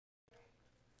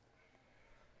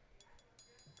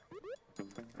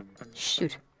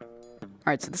Shoot.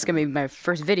 Alright, so this is gonna be my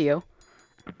first video.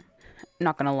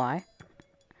 Not gonna lie.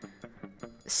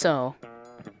 So,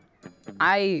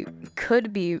 I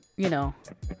could be, you know,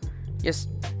 just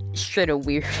straight up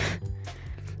weird.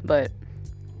 But,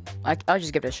 I'll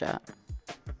just give it a shot.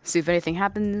 See if anything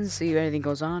happens, see if anything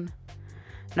goes on.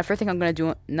 And the first thing I'm gonna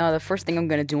do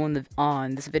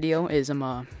on this video is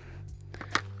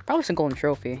probably some golden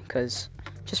trophy, cause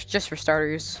just for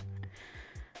starters.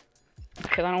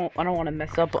 Cause I don't want to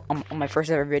mess up on my first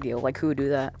ever video. Like, who would do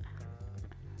that?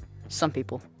 Some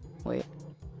people. Wait.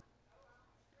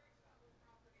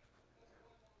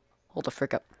 Hold the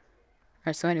frick up.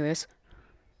 Alright, so anyways,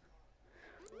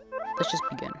 let's just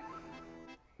begin.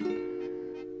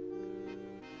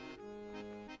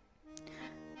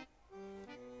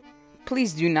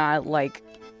 Please do not, like...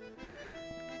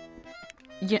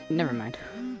 Yeah, never mind.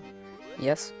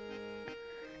 Yes?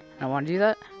 I want to do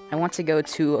that. I want to go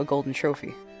to a golden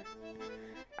trophy.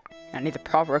 I need the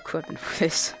proper equipment for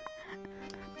this.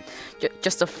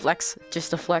 Just to flex,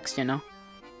 you know?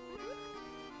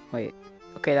 Wait.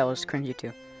 Okay, that was cringy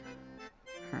too.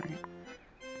 Alright.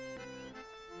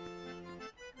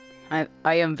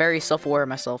 I am very self-aware of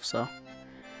myself, so...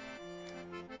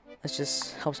 Let's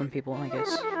just help some people, I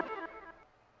guess.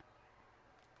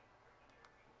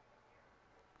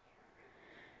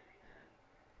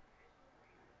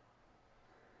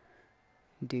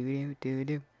 Do do do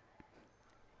do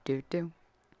do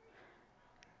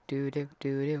do do do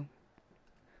do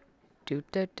do do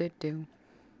do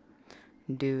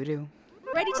do do.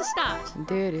 Ready to start.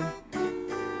 Do do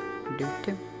do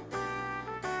do.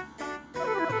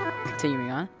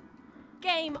 Continuing on.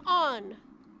 Game on.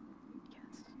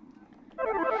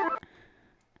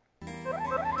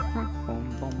 Boom boom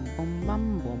boom bum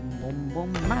boom boom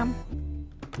boom bam.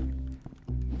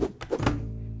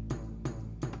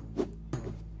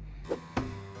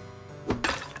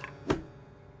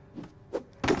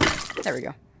 There we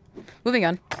go. Moving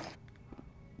on.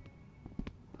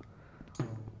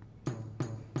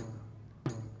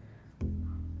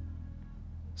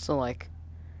 So like,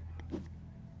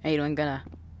 are you doing gonna?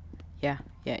 Yeah.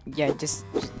 Just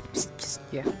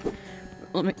yeah.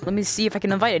 Let me see if I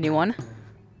can invite anyone.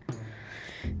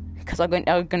 Cause I'm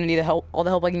gonna need all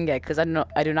the help I can get. Cause I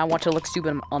do not want to look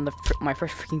stupid on my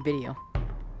first freaking video.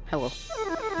 Hello,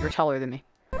 you're taller than me.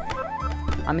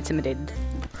 I'm intimidated.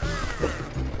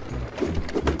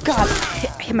 God, I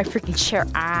hit my freaking chair.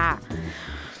 Ah.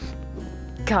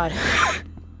 God.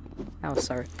 Oh,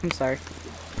 sorry. I'm sorry.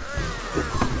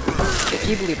 Can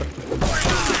you believe it?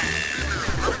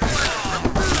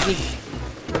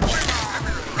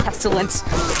 Pestilence.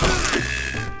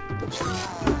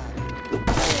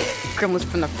 Gremlins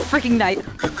from the freaking night.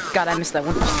 God, I missed that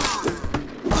one.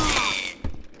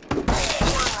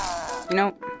 You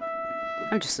know,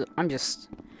 I'm just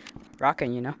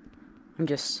rocking, you know? I'm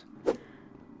just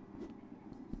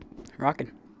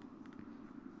rocking.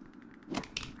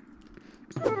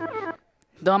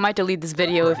 Though I might delete this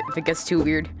video if it gets too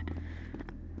weird.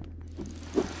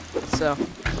 So.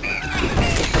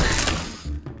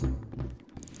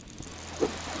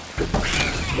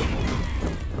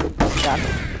 God.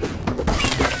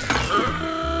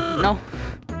 No.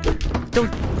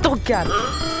 Don't God.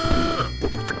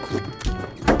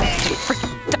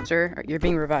 Sir, you're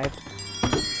being revived.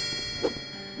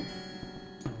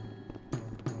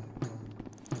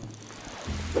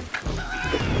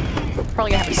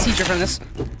 Probably gonna have a seizure from this.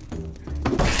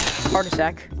 Heart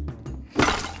attack.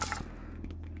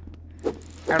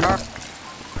 Hello.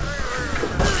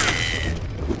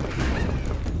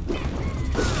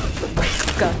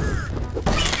 God.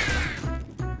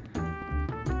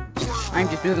 I'm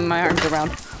just moving my arms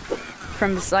around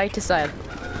from side to side.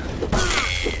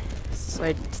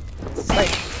 Side to side.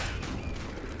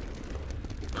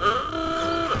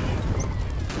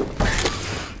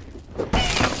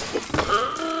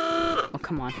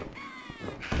 Come on.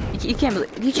 You can't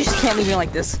believe, you just can't leave me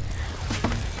like this.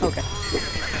 Okay.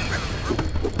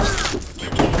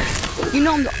 You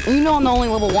know I'm the only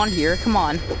level 1 here. Come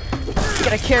on. You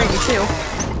gotta carry me too.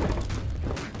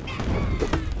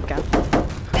 God.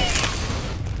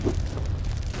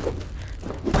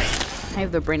 I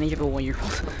have the brain age of a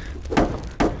 1-year-old.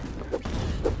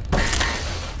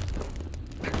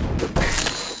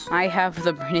 I have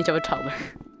the brain age of a toddler.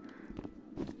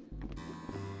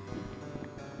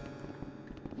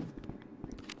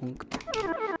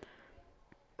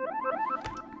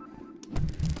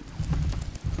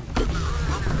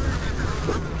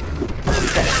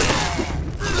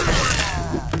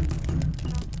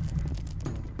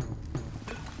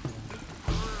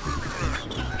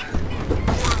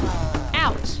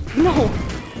 Out. No!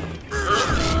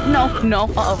 no.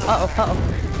 Uh-oh.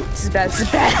 This is bad.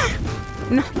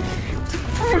 No.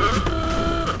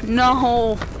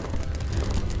 No.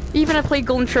 Even if I play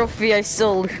Golden Trophy, I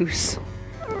still lose.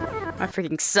 I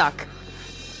freaking suck.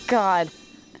 God.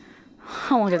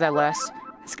 How long does that last?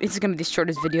 It's gonna be the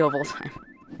shortest video of all time.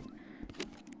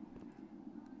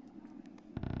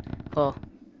 Oh.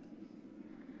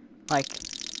 Like,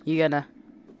 you gonna...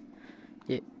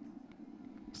 Yeah.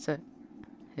 So...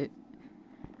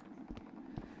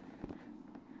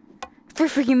 3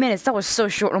 freaking minutes. That was so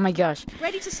short. Oh my gosh.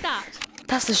 Ready to start.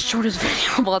 That's the shortest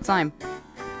video of all time.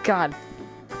 God.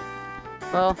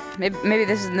 Well, maybe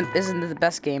this isn't the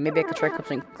best game. Maybe I could try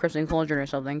Crimson Cauldron or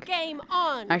something. Game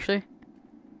on. Actually,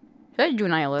 should I do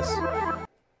an ILS?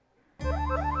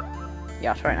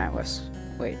 Yeah, I'll try an ILS.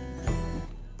 Wait.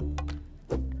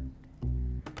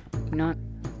 You know what?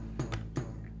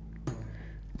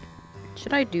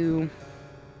 Should I do...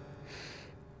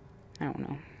 I don't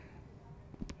know.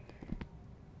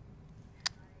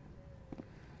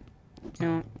 You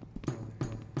know what?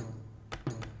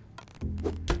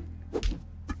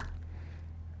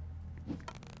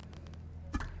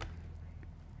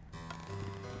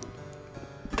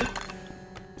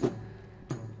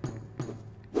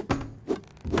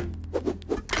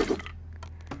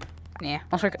 Yeah,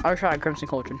 I'll try Crimson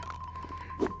Cauldron.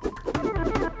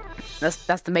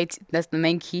 That's the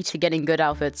main key to getting good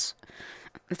outfits.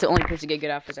 It's the only place to get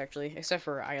good outfits actually, except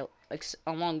for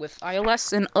along with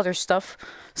ILS and other stuff.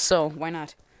 So why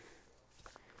not?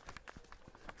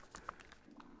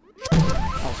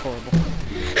 That was horrible.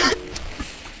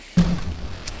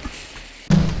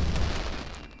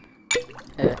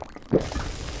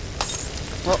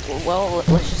 Well,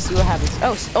 let's just see what happens.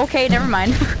 Oh, okay, never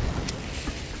mind.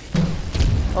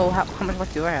 Oh, how much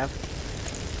luck do I have?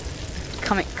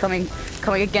 Coming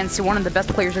against one of the best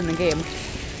players in the game.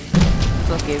 That's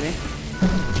what gave me.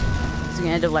 It's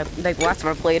gonna end up like the last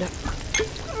time I played. I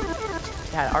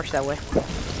had to arch that way.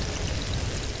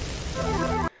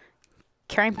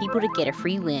 Carrying people to get a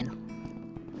free win.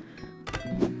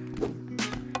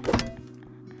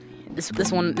 This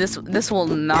will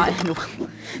not end well.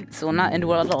 This will not end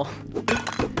well at all.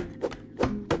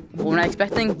 We're not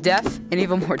expecting death and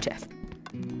even more death.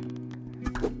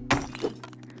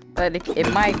 But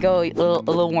it might go a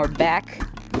little more back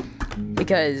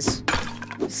because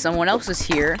someone else is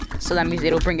here, so that means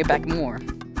it'll bring it back more.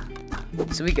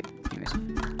 So we could. Anyways.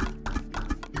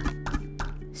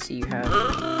 See, you have.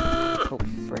 Oh,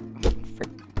 frick.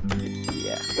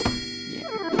 Yeah.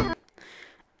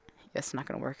 That's not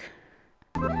gonna work.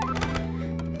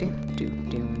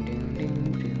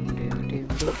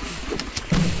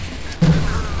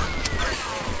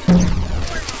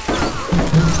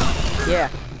 Yeah.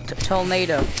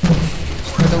 Tornado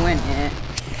for the win. Yeah.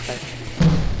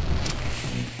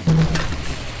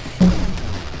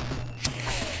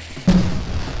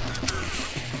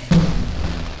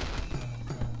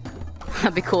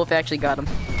 That'd be cool if I actually got him.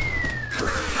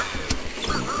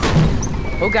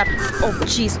 Oh god. Oh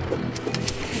jeez.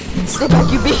 Stay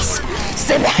back, you beast.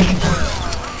 Stay back.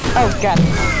 Oh god.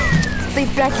 Stay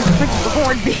back, you freaking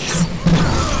horned beast.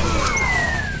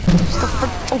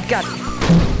 Oh god.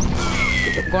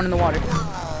 I'm going in the water.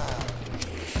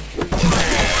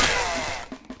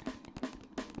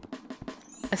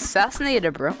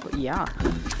 Assassinated, bro. Yeah.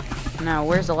 Now,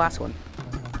 where's the last one?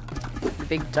 The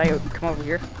big diode. Come over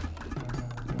here.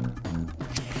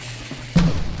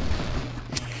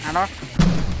 Hello?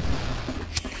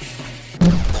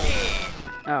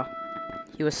 Oh.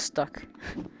 He was stuck.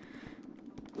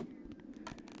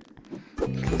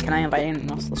 Can I invite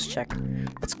anyone else? Let's check.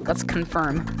 Let's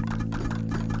confirm.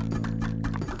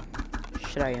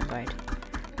 Should I invite?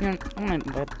 You know, I'm gonna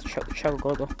invite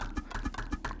Chuggle.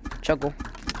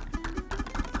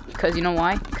 Because you know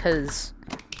why? Because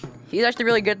he's actually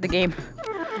really good at the game.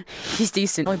 He's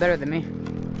decent. Only better than me.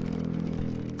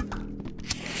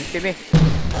 It could be.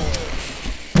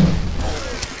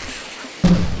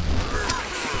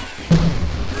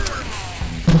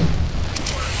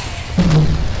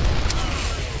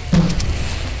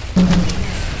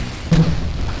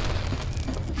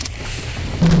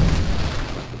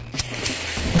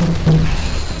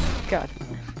 God,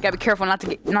 gotta be careful not to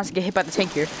get hit by the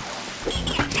tank here.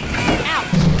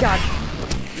 Ow! God,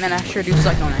 man, I sure do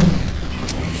suck, don't I?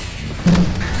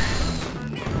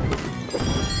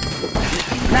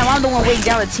 Now I'm the one weighing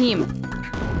down the team,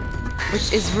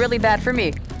 which is really bad for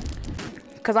me,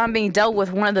 because I'm being dealt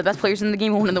with one of the best players in the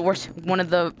game, one of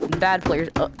the bad players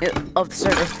of the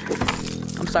server.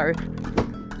 I'm sorry.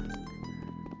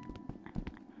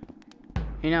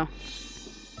 You know,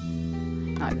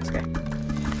 I like this guy.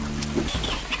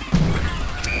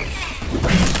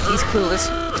 He's clueless,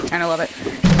 and I love it.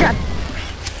 God.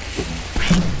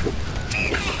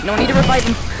 No need to revive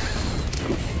him.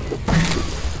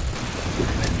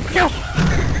 No.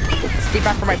 Stay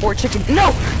back from my bored chicken.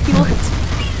 No, he looked.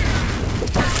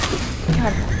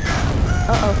 God.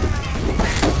 Uh-oh.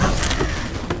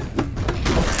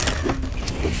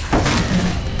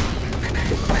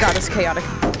 God, it's chaotic.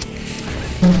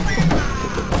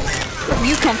 Where do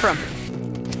you come from?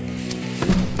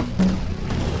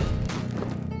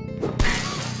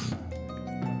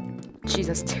 Jeez,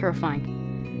 that's terrifying.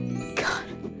 God.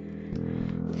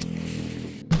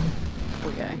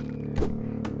 Okay.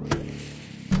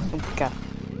 Oh, God.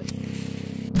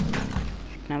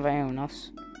 Can I have anyone else?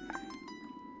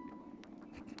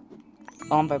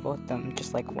 I'll buy both of them,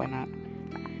 just like, why not?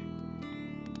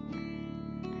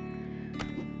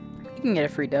 You can get a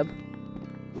free dub.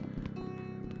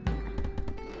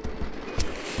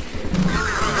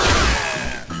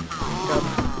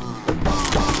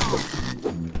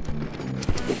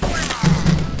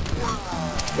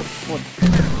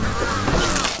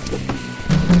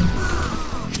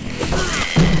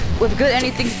 With good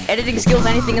editing skills,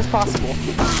 anything is possible.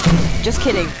 Just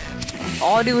kidding.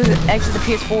 All I do is exit the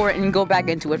PS4 and go back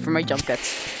into it for my jump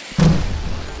cuts.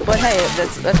 But hey,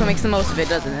 that's what makes the most of it,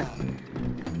 doesn't it?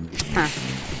 Huh.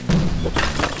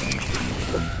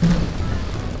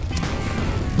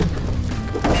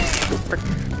 Frick.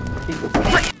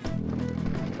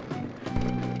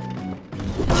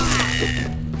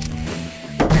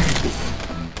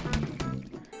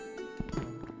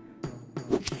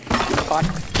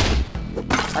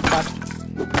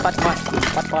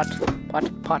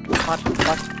 Pot.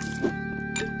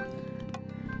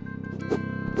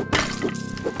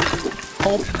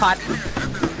 Whole pot.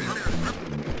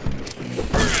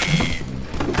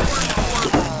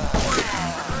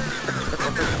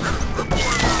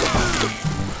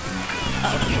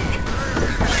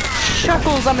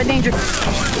 Shuckles, I'm in danger.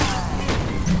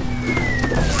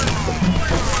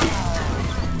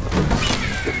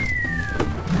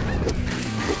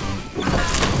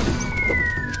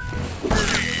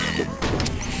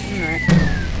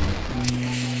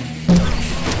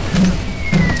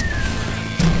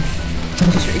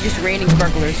 Just raining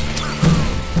sparklers.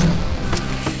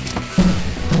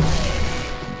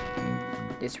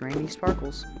 It's raining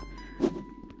sparkles.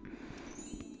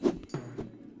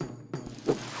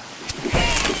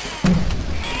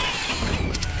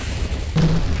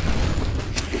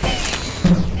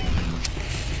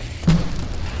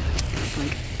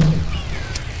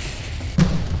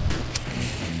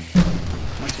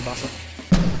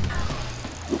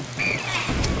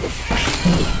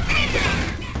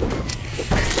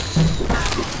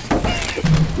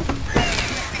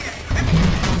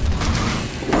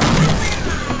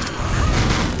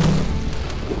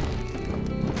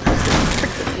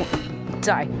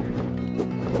 Die.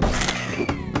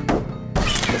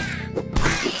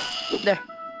 There.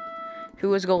 Who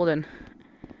was golden?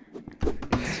 I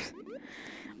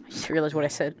just realized what I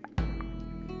said.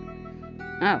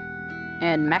 Oh.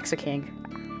 And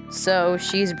Mexican. So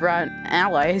she's brought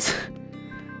allies.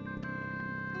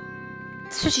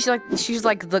 So she's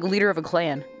like the leader of a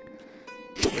clan.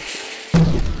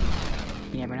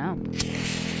 You never know.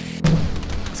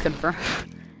 Let's confirm.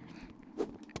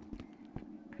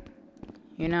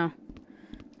 You know.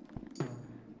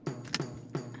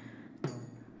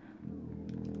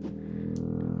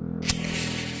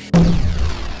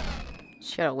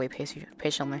 Just gotta wait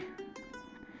patiently.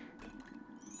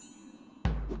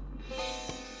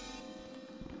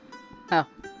 Oh.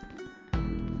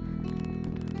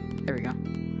 There we go.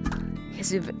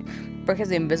 Brooke has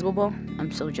the invisible bow.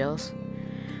 I'm so jealous.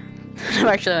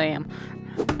 Actually, I am.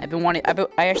 I've been wanting.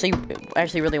 I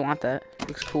actually really want that.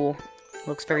 Looks cool.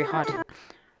 Looks very hot.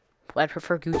 But I'd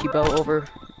prefer Gucci bow over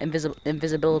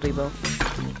invisibility bow.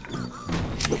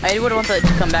 I would want that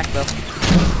to come back though.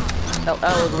 That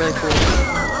would look really cool.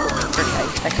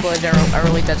 Explode our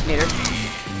early detonator.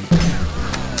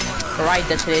 Or I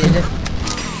detonated it.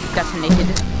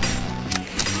 Detonated.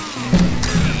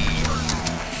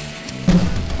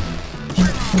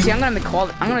 See, I'm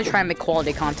gonna try and make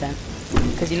quality content.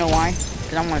 Cause you know why?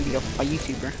 Cause I want to be a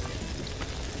YouTuber.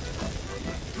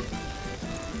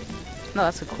 No,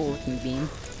 that's a cool looking beam.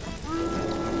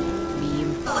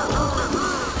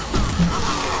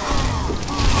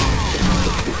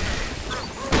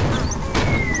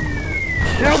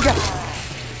 No, God!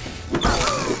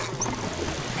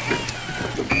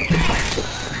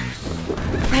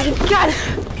 Oh, God!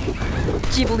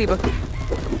 Jibbaliba.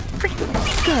 Freaking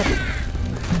good.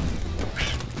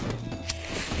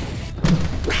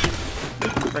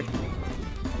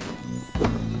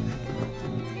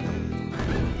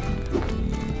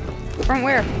 From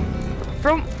where?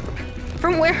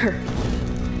 From where?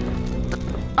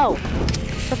 Oh,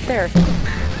 up there.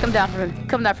 Come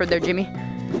down from there, Jimmy.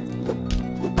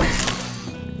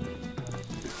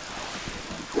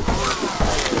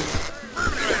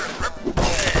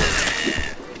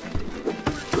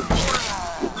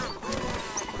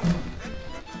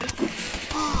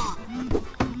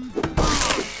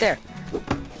 There.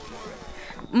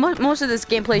 Most of this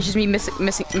gameplay is just me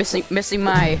missing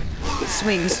my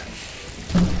swings.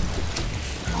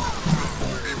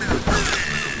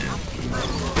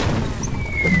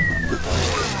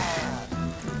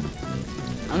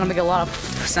 I'm gonna make a lot of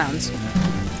sounds.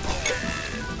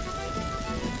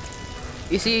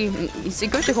 You see,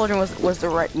 Ghost Cauldron was the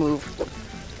right move.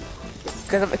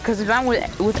 Because if I'm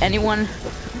with anyone,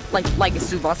 like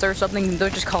Tsubasa or something, they'll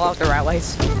just call out their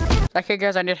allies. Like, hey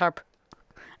guys, I need help.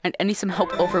 I need some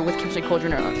help over with Ghost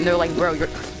Cauldron. And they're like, bro,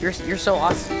 you're so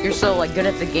awesome. You're so like good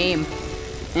at the game.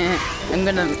 I'm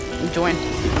gonna join.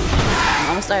 I'm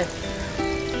almost died.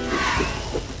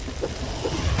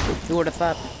 Who would have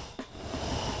thought?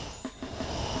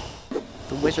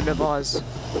 The Wizard of Oz.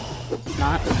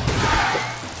 Not.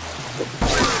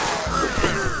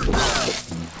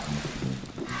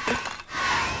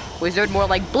 Wizard, more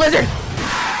like Blizzard!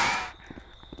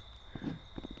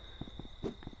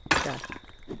 God.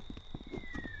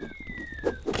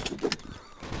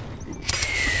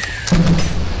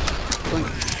 Blink.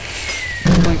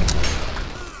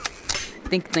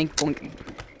 Blink. Think, blink.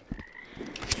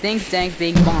 Think, dank,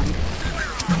 bing, bong.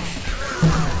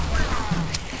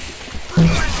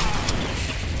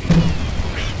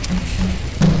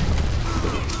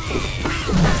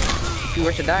 If you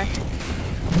were to die,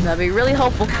 that'd be really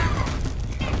helpful.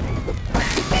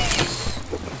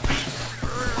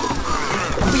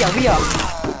 We are.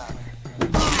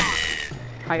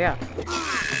 Hiya.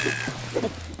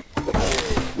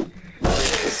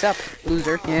 What's up,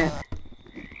 loser? Yeah.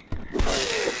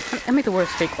 I made the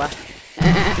worst fake laugh.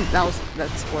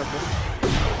 That's horrible.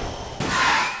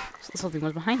 Something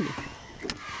was behind me.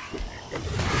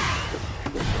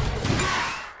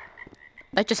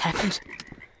 That just happened.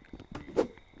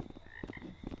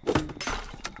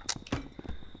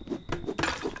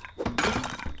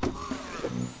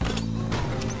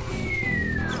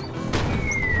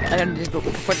 I gotta do this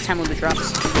before the time limit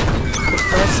drops.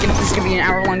 Or this is gonna be an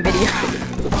hour-long video.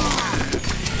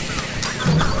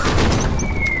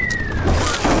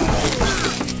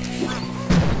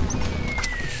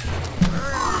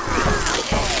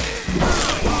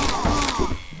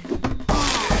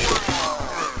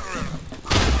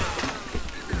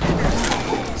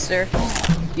 Sir,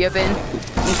 you have been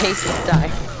in case you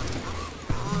die.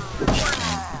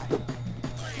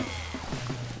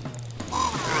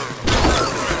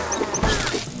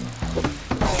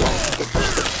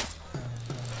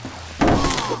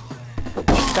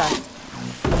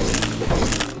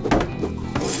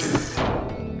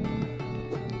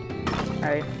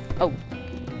 Alright. Oh.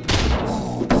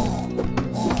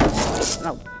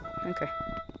 Oh. Okay.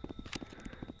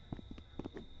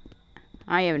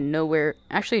 I am nowhere.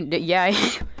 Actually, yeah.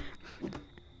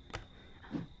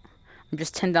 I'm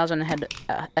just 10,000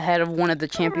 ahead of one of the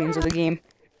champions of the game.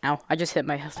 Ow! I just hit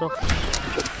myself.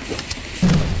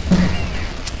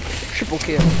 Triple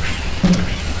kill.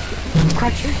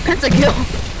 Pentakill.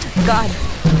 God.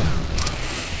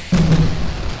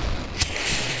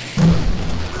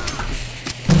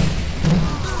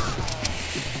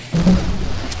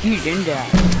 You didn't die.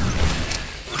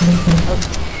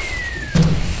 Oh.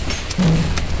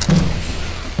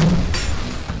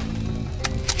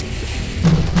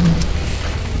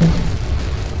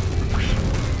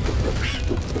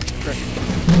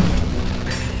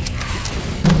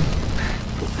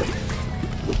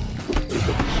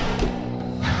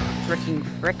 Fricking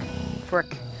frick.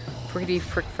 Frickity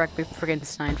frick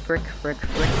Frankenstein. Frick.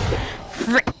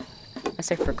 I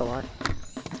say frick a lot.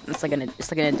 It's like an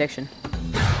addiction.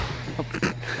 Oh.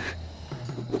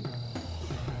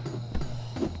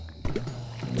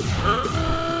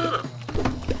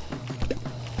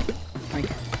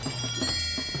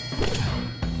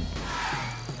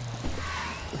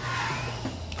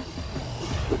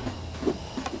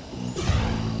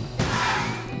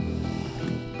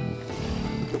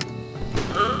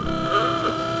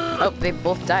 Oh, they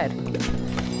both died.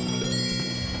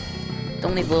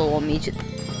 Don't leave little old me.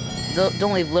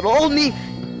 Don't leave little old me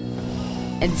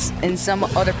and some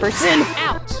other person.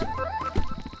 Out.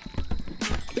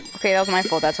 Okay, that was my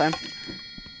fault that time.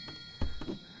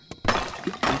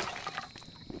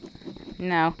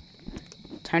 Now,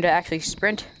 time to actually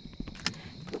sprint.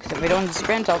 Because if I don't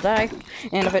sprint, I'll die.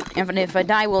 And if I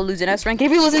die, we'll lose an S rank. If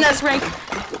we lose an S rank,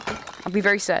 I'll be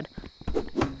very sad.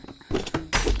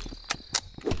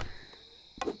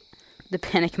 The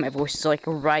panic in my voice is like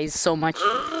rise so much.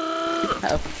 Uh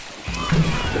oh.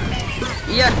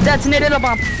 Yeah, detonated a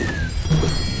bomb.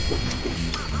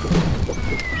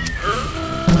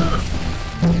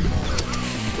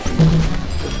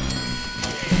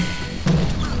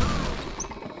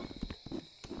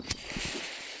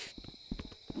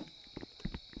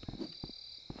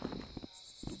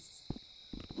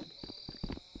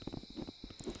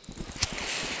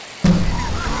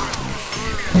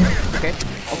 Okay.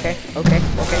 Oh.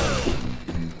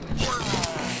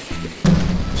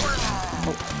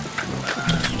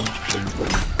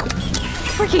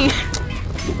 Freaking!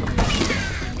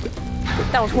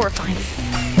 That was horrifying.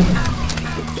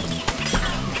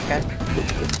 Okay.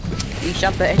 He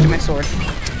shot the edge of my sword.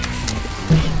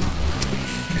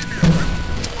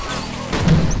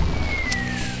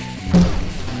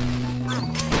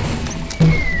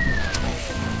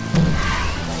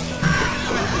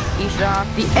 He shot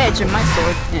the edge of my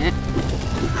sword.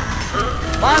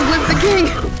 Long live the king!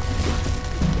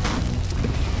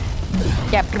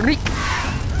 Yeah, break.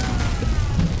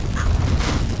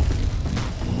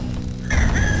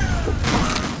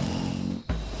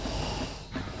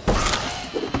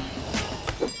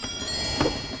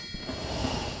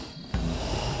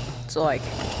 So like,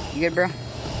 you good, bro?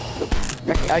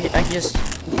 I can just,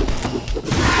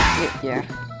 yeah.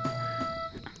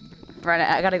 Right,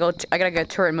 I gotta go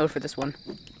turret mode for this one,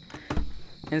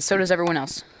 and so does everyone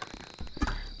else.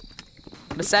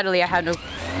 But sadly, I am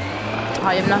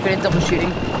not good at double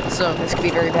shooting, so this could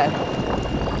be very bad,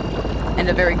 and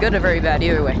a very good or very bad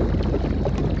either way.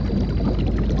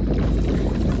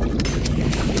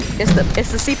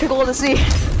 It's the sea pickle of the sea.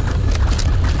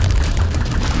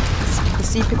 The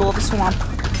sea pickle of the swamp.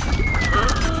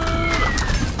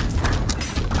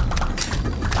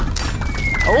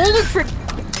 Holy frick!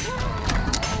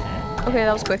 Okay,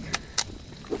 that was quick.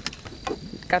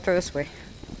 Got through this way.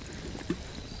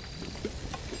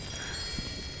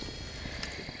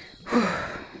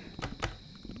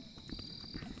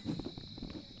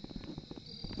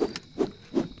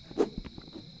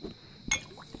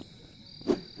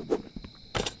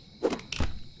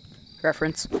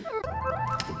 Reference. Keep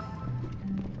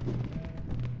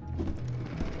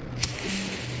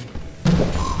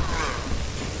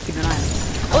an eye on it.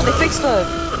 Oh, they fixed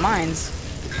the mines.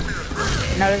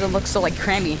 Now it doesn't look so like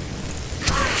crammy.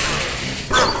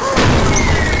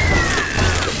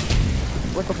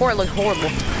 Like before, it looked horrible.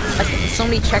 Like so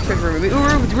many checkers were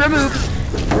removed. Removed.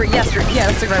 Yes, yeah,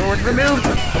 that's the right word. Removed.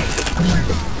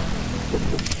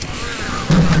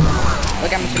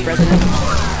 Look, I'm Mr. President.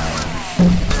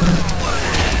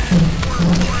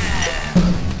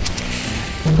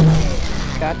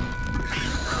 God.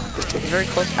 Very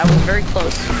close. I was very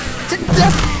close to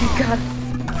death. God.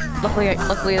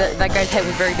 Luckily that guy's head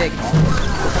was very big.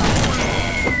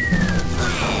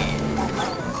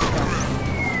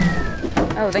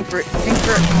 Oh, thanks for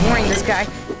warning this guy.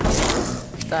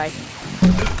 Die.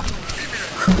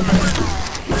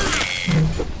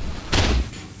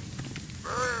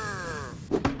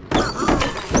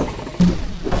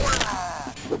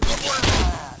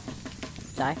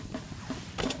 Die.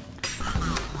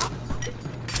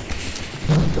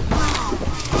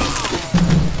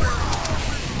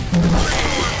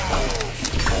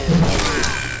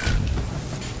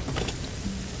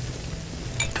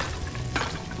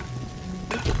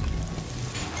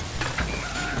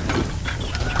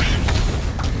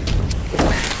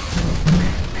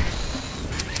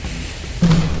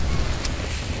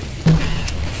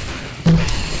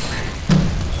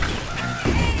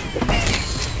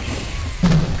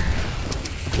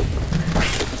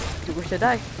 To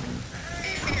die.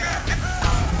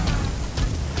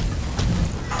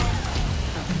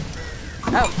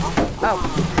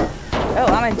 Oh,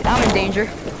 I'm in danger.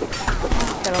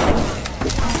 Gotta like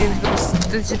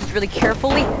do this really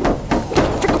carefully.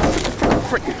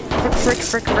 Frick.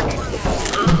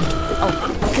 Oh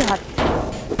God.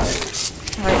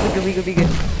 All right, we good.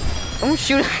 Don't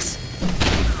shoot us.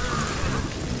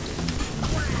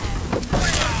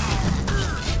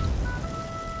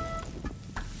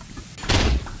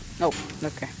 Oh,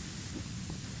 okay.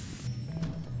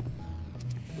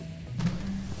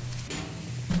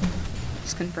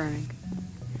 Just confirming.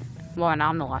 Well, now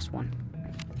I'm the last one.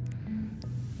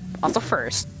 Also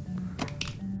first.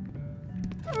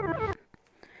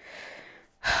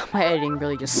 My editing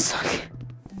really just sucks.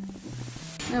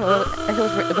 No, I feel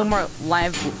a little more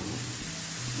lively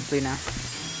now.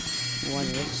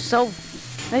 So,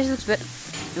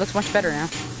 it looks much better now.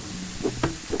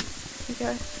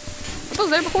 Okay. Was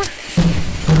there before?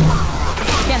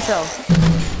 Can't tell.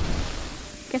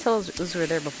 Can't tell those were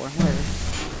there before. Whatever.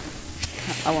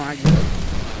 I won't argue.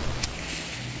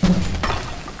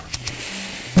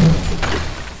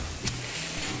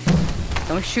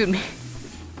 Don't shoot me.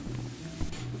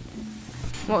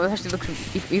 Well, it actually looks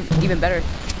even better.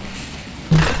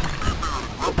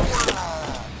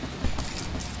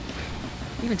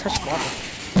 Even touched water.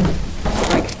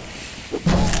 Like,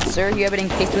 sir, you have been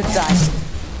encased with dust.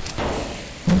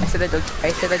 I said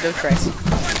that joke twice.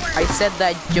 I said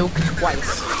that joke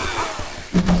twice.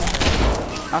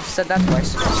 I've said that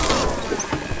twice.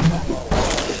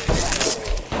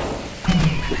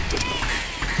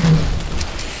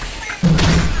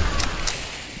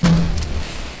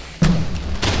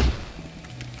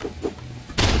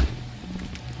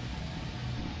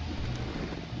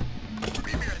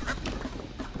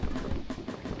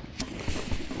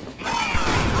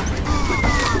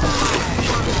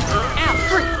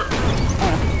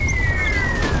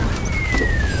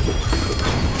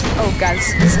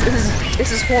 Guys,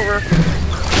 this is horror.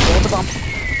 Roll the bump.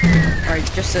 Alright,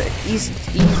 just to ease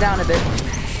down a bit.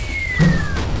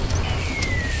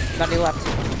 Got to your left.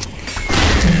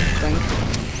 Blink.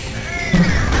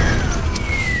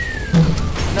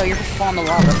 No, you're supposed to fall in the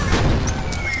lava.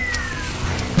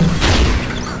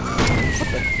 What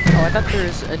the? Oh, I thought there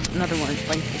was another one,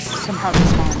 like, somehow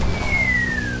respawned.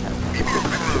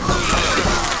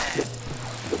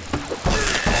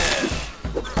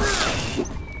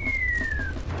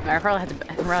 I probably had to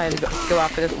go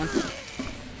out for this one.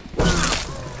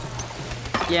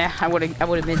 Yeah, I would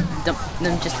have been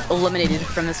them just eliminated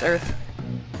from this earth.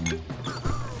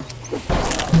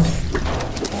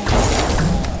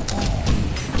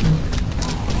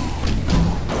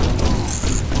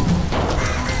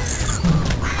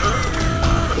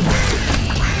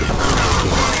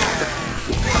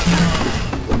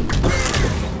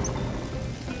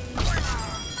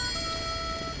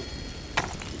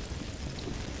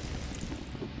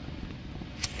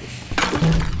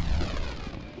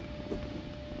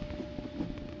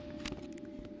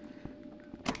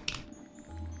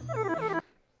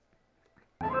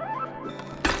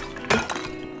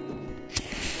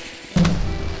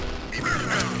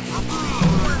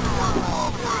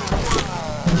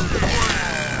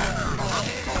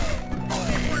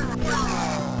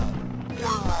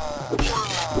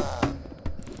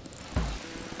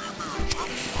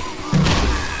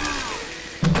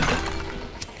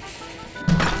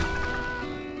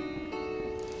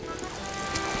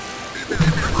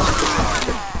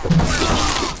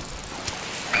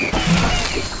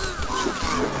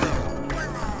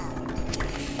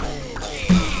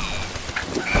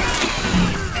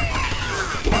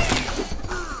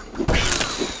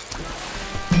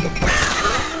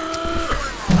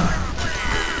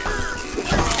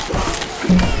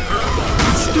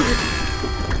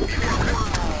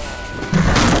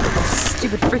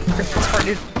 Stupid freaking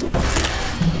retarded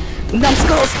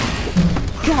numbskulls!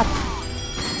 God!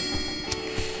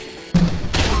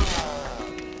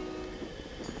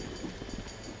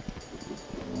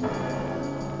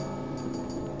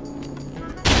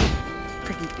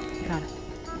 Freaking God.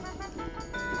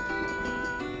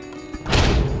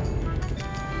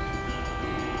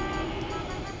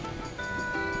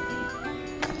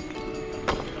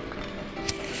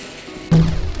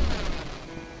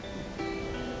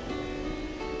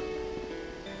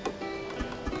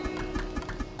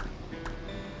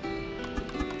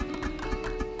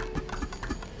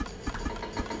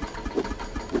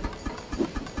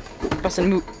 Press and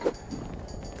move.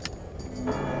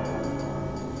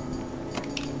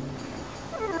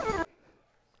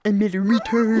 I'm a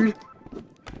retard.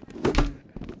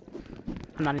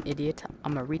 I'm not an idiot.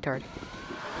 I'm a retard.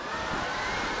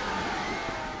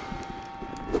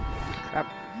 Crap.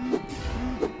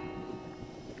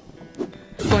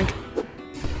 Blink.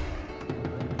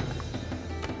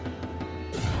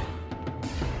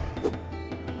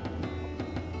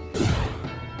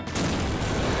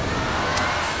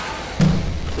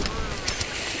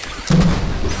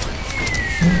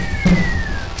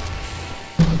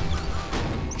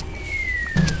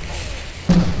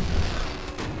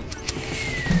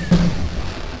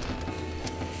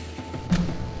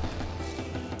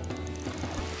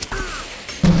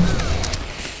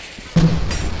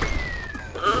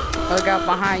 Look out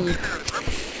behind you.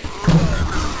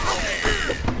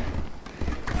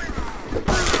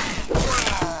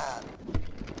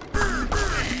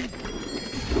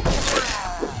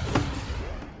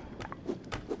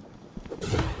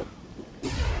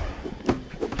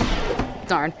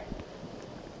 Darn.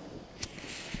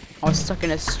 I was stuck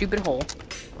in a stupid hole.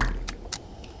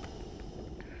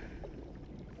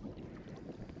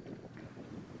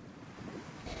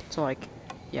 So like,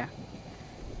 yeah.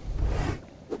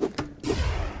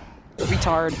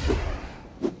 Retard.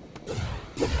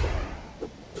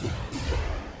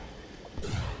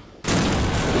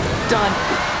 done.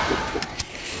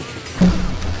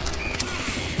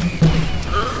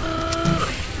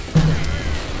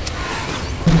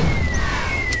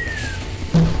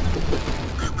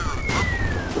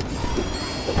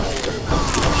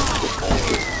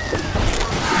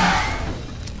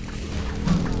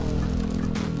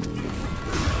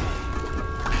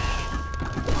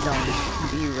 Don't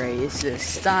be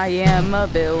racist. I am a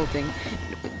building.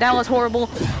 That was horrible.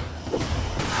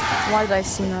 Why did I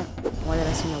see that? Why did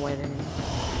I see that? Why didn't I?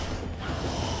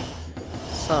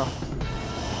 So.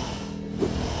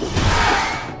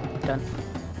 Done.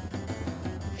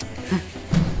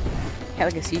 Had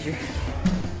like a seizure.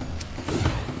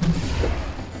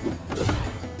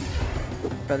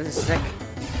 Bro, this is sick.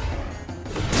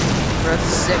 Bro, this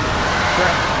is sick.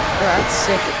 Bro, that's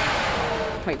sick.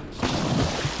 Wait.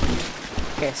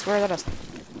 Okay, so where did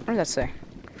that say?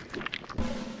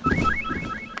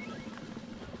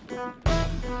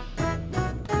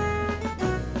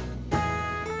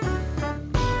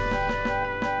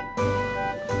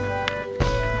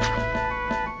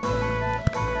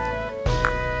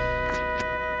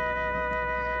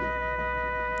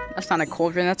 That's not a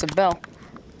cauldron, that's a bell.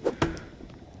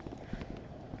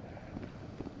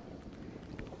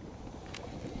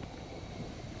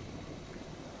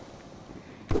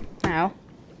 Ow.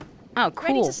 Oh,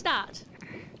 cool. Ready to start.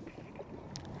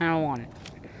 I don't want it.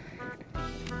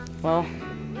 Well,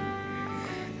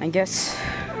 I guess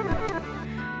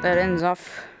that ends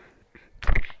off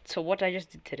to what I just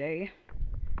did today.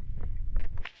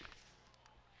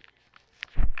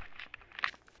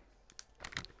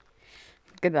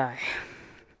 Goodbye.